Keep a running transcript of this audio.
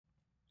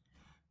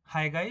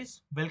Hi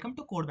guys, welcome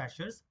to Code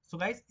Bashers. So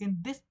guys, in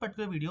this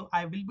particular video,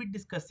 I will be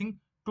discussing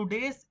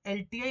today's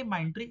LTI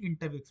Mindtree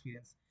interview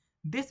experience.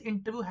 This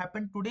interview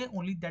happened today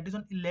only, that is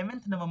on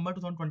 11th November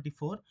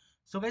 2024.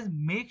 So guys,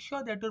 make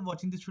sure that you're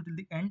watching this show till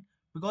the end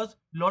because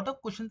lot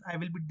of questions I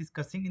will be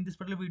discussing in this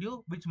particular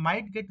video which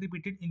might get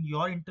repeated in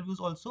your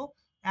interviews also.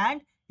 And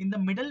in the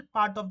middle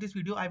part of this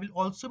video, I will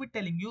also be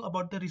telling you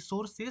about the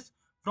resources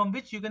from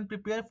which you can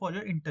prepare for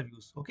your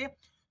interviews. Okay,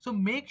 so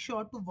make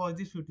sure to watch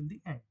this show till the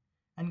end.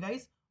 And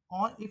guys,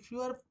 or if you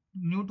are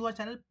new to our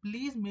channel,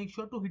 please make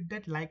sure to hit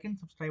that like and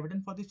subscribe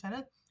button for this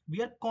channel.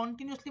 We are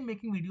continuously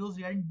making videos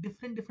regarding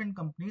different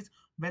companies,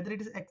 whether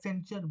it is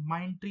Accenture,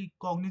 Mindtree,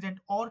 Cognizant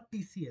or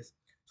TCS.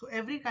 So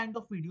every kind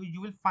of video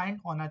you will find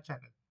on our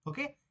channel.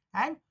 Okay,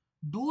 and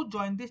do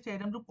join this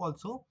Telegram group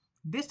also.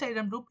 This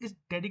Telegram group is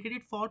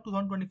dedicated for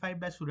 2025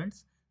 batch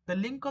students. The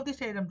link of this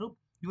Telegram group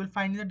you will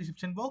find in the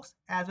description box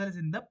as well as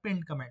in the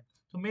pinned comment.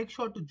 So make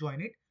sure to join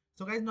it.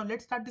 So guys, now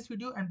let's start this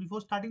video, and before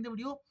starting the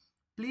video,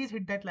 please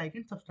hit that like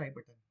and subscribe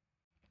button.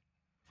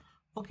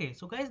 Okay,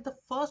 so guys, the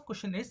first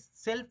question is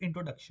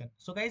self-introduction.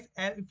 So guys,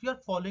 if you are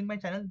following my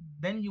channel,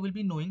 then you will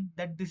be knowing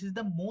that this is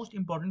the most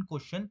important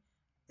question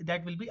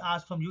that will be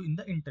asked from you in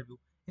the interview.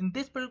 In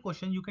this particular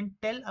question, you can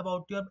tell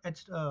about your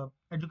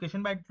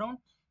education background,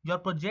 your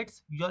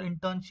projects, your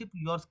internship,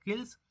 your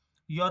skills,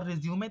 your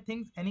resume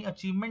things, any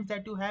achievements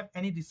that you have,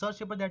 any research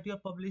paper that you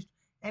have published,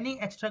 any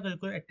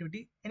extracurricular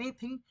activity,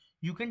 anything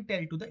you can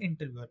tell to the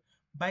interviewer.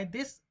 By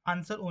this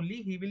answer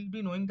only, he will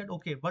be knowing that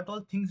okay, what all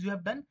things you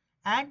have done,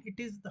 and it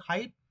is the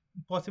high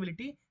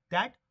possibility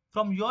that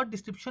from your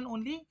description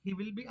only he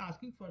will be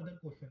asking further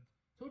questions.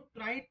 So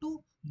try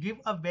to give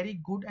a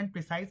very good and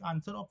precise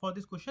answer for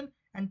this question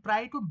and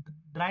try to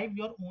drive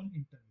your own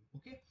interview.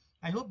 Okay,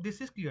 I hope this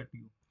is clear to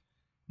you.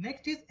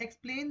 Next is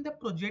explain the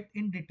project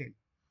in detail.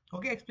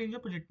 Okay, explain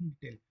your project in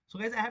detail. So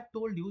guys, I have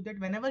told you that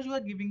whenever you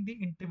are giving the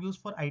interviews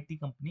for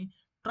IT company,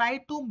 try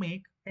to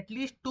make at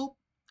least two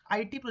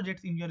IT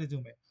projects in your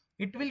resume.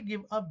 It will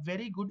give a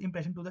very good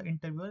impression to the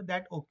interviewer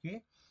that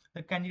okay,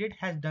 the candidate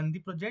has done the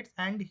projects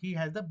and he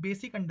has the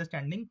basic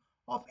understanding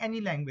of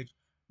any language,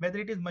 whether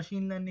it is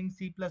machine learning,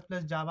 C++,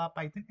 Java,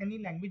 Python, any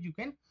language you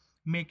can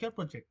make your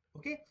project.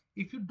 Okay,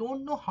 if you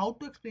don't know how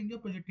to explain your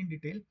project in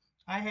detail,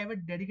 I have a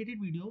dedicated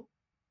video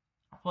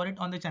for it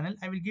on the channel.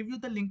 I will give you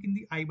the link in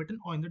the I button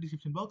or in the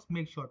description box.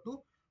 Make sure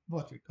to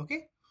watch it.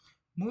 Okay.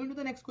 Moving to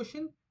the next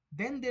question.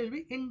 Then there will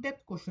be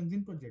in-depth questions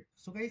in project.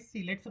 So guys,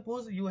 see, let's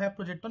suppose you have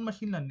project on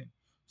machine learning.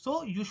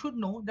 So you should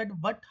know that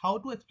how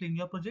to explain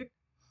your project.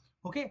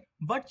 Okay,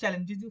 what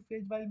challenges you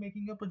face while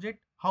making your project,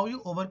 how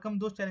you overcome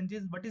those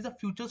challenges, what is the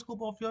future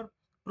scope of your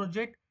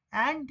project,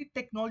 and the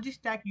technology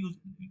stack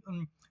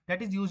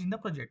that is used in the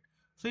project.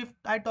 So if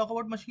I talk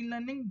about machine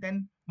learning,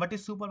 then what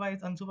is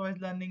supervised,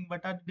 unsupervised learning,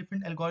 what are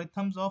different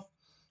algorithms of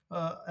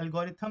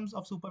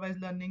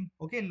supervised learning,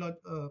 okay,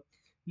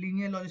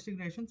 linear logistic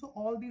regression. So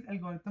all these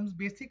algorithms,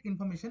 basic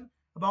information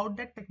about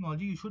that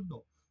technology you should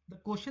know. The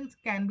questions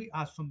can be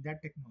asked from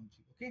that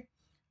technology. Okay,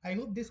 I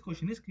hope this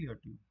question is clear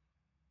to you.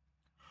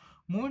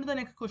 Moving to the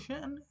next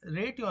question,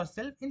 rate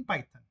yourself in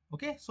Python.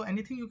 Okay, so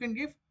anything you can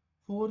give,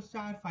 4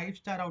 star, 5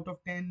 star out of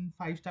 10,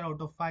 5 star out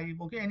of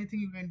 5. Okay, anything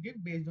you can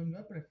give based on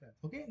your preference.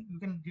 Okay, you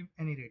can give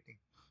any rating.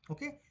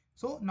 Okay,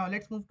 so now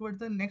let's move towards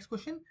the next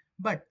question.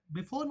 But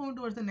before moving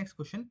towards the next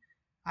question,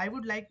 I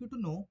would like you to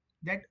know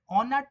that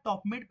on our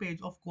top mid page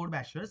of Code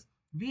Bashers,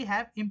 we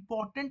have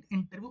important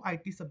interview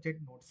IT subject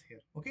notes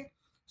here. Okay,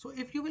 so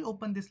if you will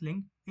open this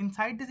link,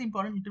 inside this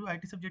important interview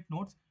IT subject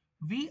notes,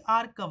 we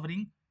are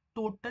covering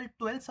total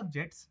 12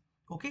 subjects.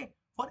 Okay,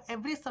 for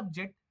every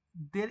subject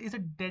there is a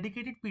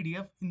dedicated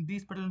PDF in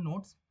these particular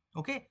notes.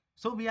 Okay,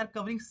 so we are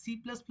covering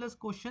C++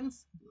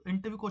 questions,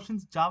 interview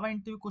questions, Java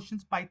interview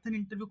questions, Python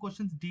interview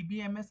questions,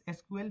 DBMS,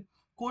 SQL,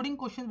 coding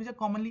questions which are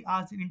commonly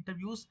asked in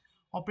interviews,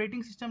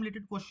 operating system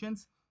related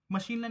questions,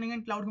 machine learning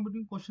and cloud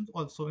computing questions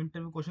also,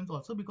 interview questions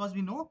also, because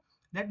we know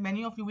that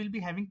many of you will be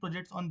having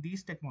projects on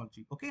these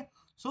technology. Okay,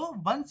 so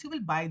once you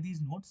will buy these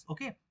notes,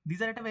 okay,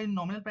 these are at a very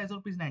nominal price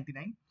of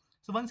 ₹99.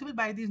 So once you will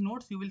buy these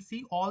notes, you will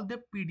see all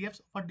the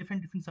PDFs for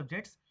different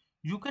subjects.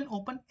 You can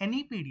open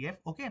any PDF.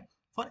 Okay,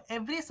 for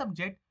every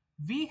subject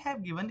we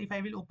have given, if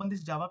I will open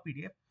this Java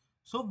PDF,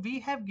 so we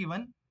have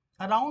given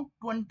around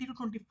 20 to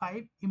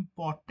 25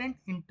 important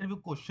interview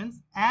questions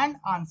and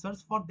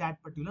answers for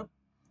that particular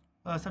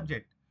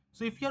subject.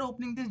 So if you are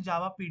opening this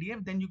Java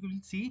PDF, then you will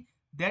see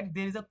that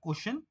there is a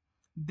question,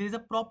 there is a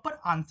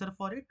proper answer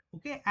for it.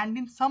 Okay, and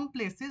in some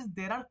places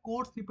there are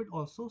code snippet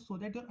also, so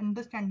that your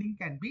understanding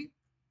can be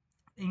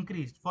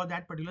increased for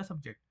that particular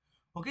subject.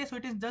 Okay, so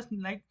it is just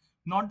like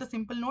not the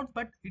simple notes,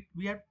 but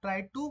we have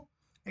tried to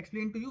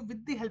explain to you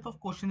with the help of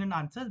questions and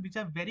answers which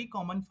are very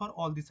common for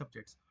all the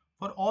subjects.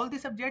 For all the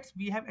subjects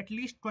we have at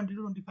least 20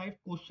 to 25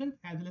 questions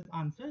as well as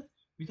answers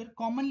which are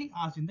commonly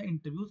asked in the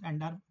interviews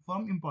and are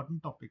from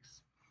important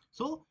topics.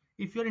 So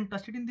if you're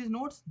interested in these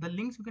notes, the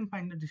links you can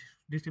find in the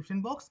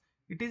description box.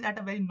 It is at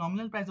a very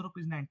nominal price of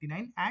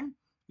 ₹99 and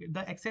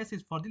the access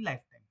is for the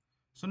lifetime.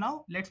 So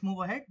now let's move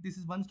ahead. This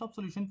is one-stop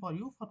solution for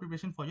you for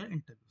preparation for your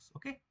interviews.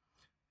 Okay.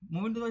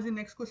 Moving towards the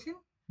next question,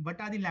 what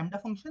are the lambda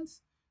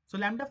functions? So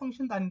lambda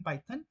functions are in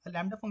Python. A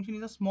lambda function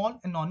is a small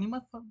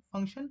anonymous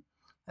function.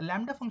 A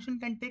lambda function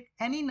can take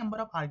any number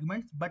of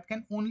arguments but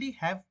can only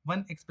have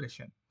one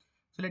expression.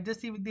 So let's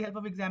just see with the help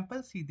of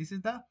example. See, this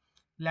is the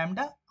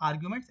lambda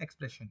arguments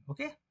expression.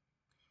 Okay.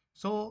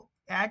 So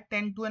add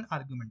 10 to an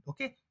argument.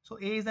 Okay. So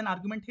a is an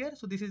argument here.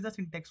 So this is the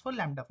syntax for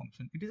lambda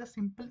function. It is a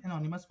simple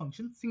anonymous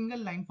function, single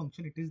line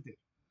function. It is there.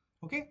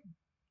 Okay.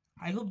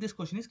 I hope this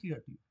question is clear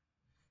to you.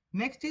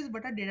 Next is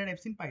what are data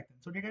types in Python.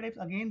 So data types,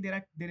 again,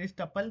 there is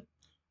tuple,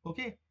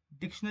 okay,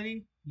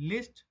 dictionary,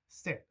 list,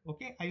 set.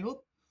 Okay, I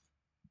hope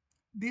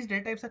these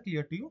data types are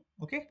clear to you.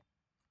 Okay,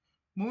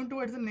 moving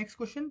towards the next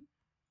question.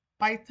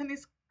 Python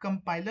is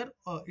compile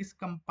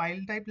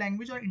type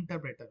language or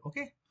interpreter.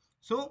 Okay,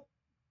 so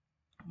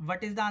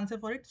what is the answer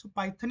for it? So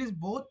Python is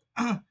both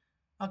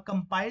a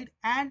compiled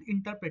and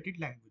interpreted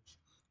language.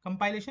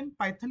 Compilation: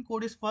 Python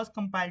code is first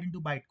compiled into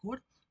bytecode,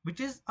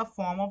 which is a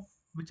form of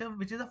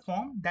which is a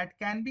form that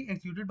can be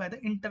executed by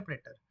the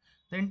interpreter.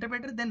 The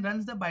interpreter then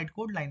runs the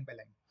bytecode line by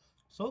line.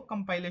 So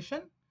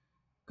compilation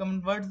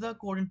converts the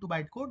code into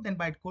bytecode, then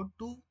bytecode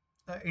to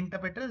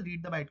interpreter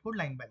read the bytecode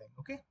line by line.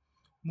 Okay.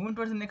 Moving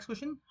towards the next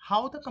question: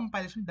 how the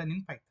compilation done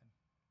in Python?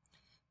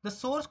 The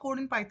source code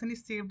in Python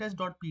is saved as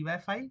 .py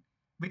file,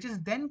 which is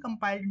then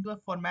compiled into a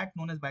format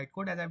known as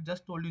bytecode. As I've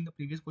just told you in the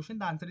previous question,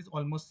 the answer is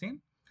almost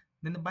same.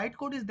 Then the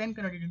bytecode is then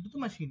converted into the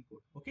machine code,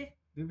 okay,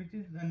 which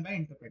is run by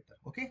interpreter,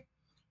 okay.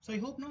 So I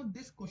hope now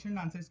this question and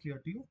answer is clear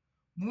to you.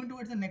 Moving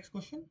towards the next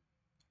question,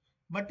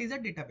 what is a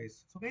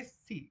database? So guys,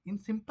 see, in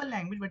simple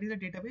language, what is a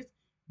database?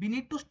 We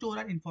need to store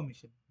our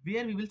information.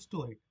 Where we will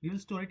store it? We will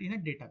store it in a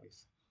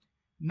database.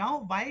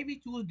 Now, why we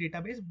choose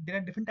database? There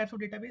are different types of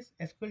database.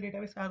 SQL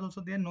database are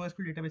also there.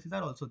 NoSQL databases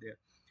are also there.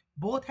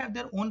 Both have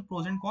their own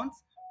pros and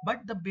cons,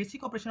 but the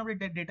basic operation of a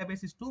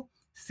database is to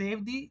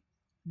save the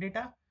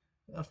data,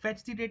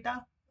 fetch the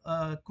data,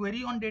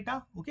 query on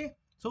data. Okay.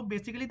 So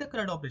basically the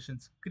CRUD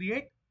operations: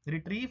 create,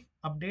 retrieve,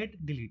 update,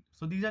 delete.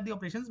 So these are the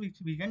operations which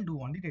we can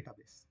do on the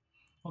database.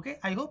 Okay.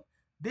 I hope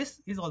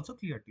this is also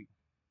clear to you.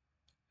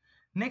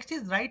 Next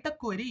is write a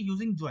query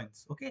using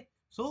joins. Okay.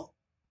 So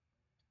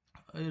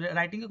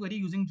writing a query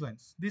using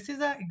joins. This is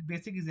a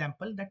basic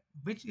example that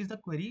which is the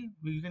query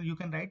you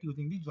can write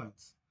using the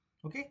joins.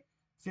 Okay,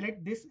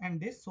 select this and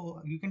this,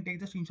 so you can take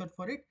the screenshot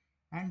for it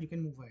and you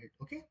can move ahead.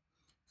 Okay,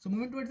 so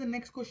moving towards the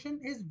next question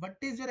is, what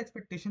is your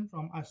expectation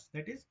from us?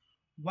 That is,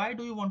 why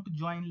do you want to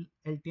join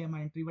LTI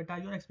Mindtree? What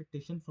are your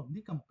expectations from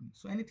the company?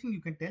 So anything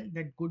you can tell,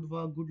 that good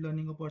work, good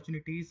learning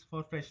opportunities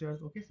for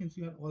freshers. Okay, since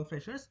you are all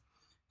freshers,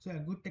 so a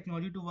good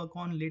technology to work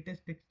on,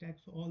 latest tech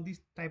stacks, so all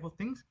these type of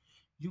things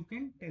you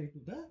can tell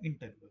to the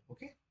interviewer.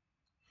 Okay,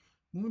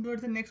 moving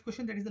towards the next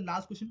question, that is the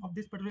last question of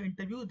this particular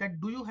interview,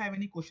 that do you have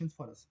any questions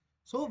for us?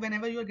 So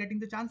whenever you are getting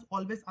the chance,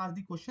 always ask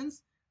the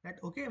questions that,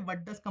 okay,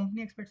 what does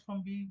company expect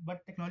from me,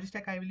 what technology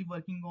stack I will be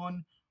working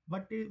on,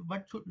 what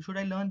should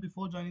I learn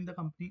before joining the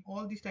company,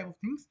 all these type of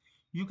things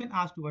you can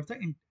ask towards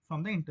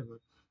from the interviewer.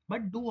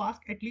 But do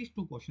ask at least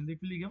 2 questions, it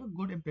will give a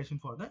good impression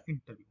for the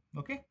interview.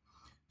 Okay,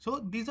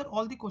 so these are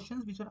all the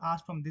questions which were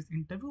asked from this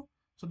interview.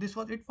 So this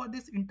was it for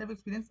this interview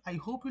experience. I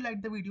hope you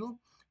liked the video.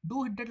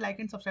 Do hit that like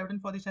and subscribe button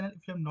for this channel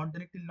if you have not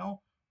done it till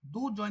now.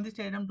 Do join this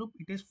Telegram group.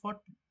 It is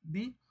for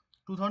the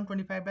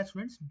 2025 batch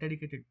students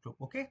dedicated group.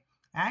 Okay.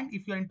 And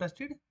if you are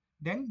interested,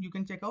 then you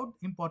can check out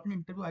important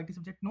interview IT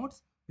subject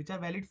notes, which are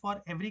valid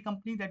for every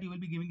company that you will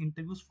be giving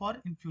interviews for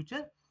in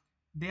future.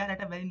 They are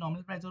at a very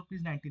nominal price of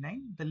rupees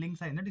 99. The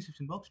links are in the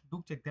description box.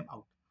 Do check them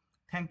out.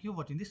 Thank you for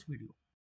watching this video.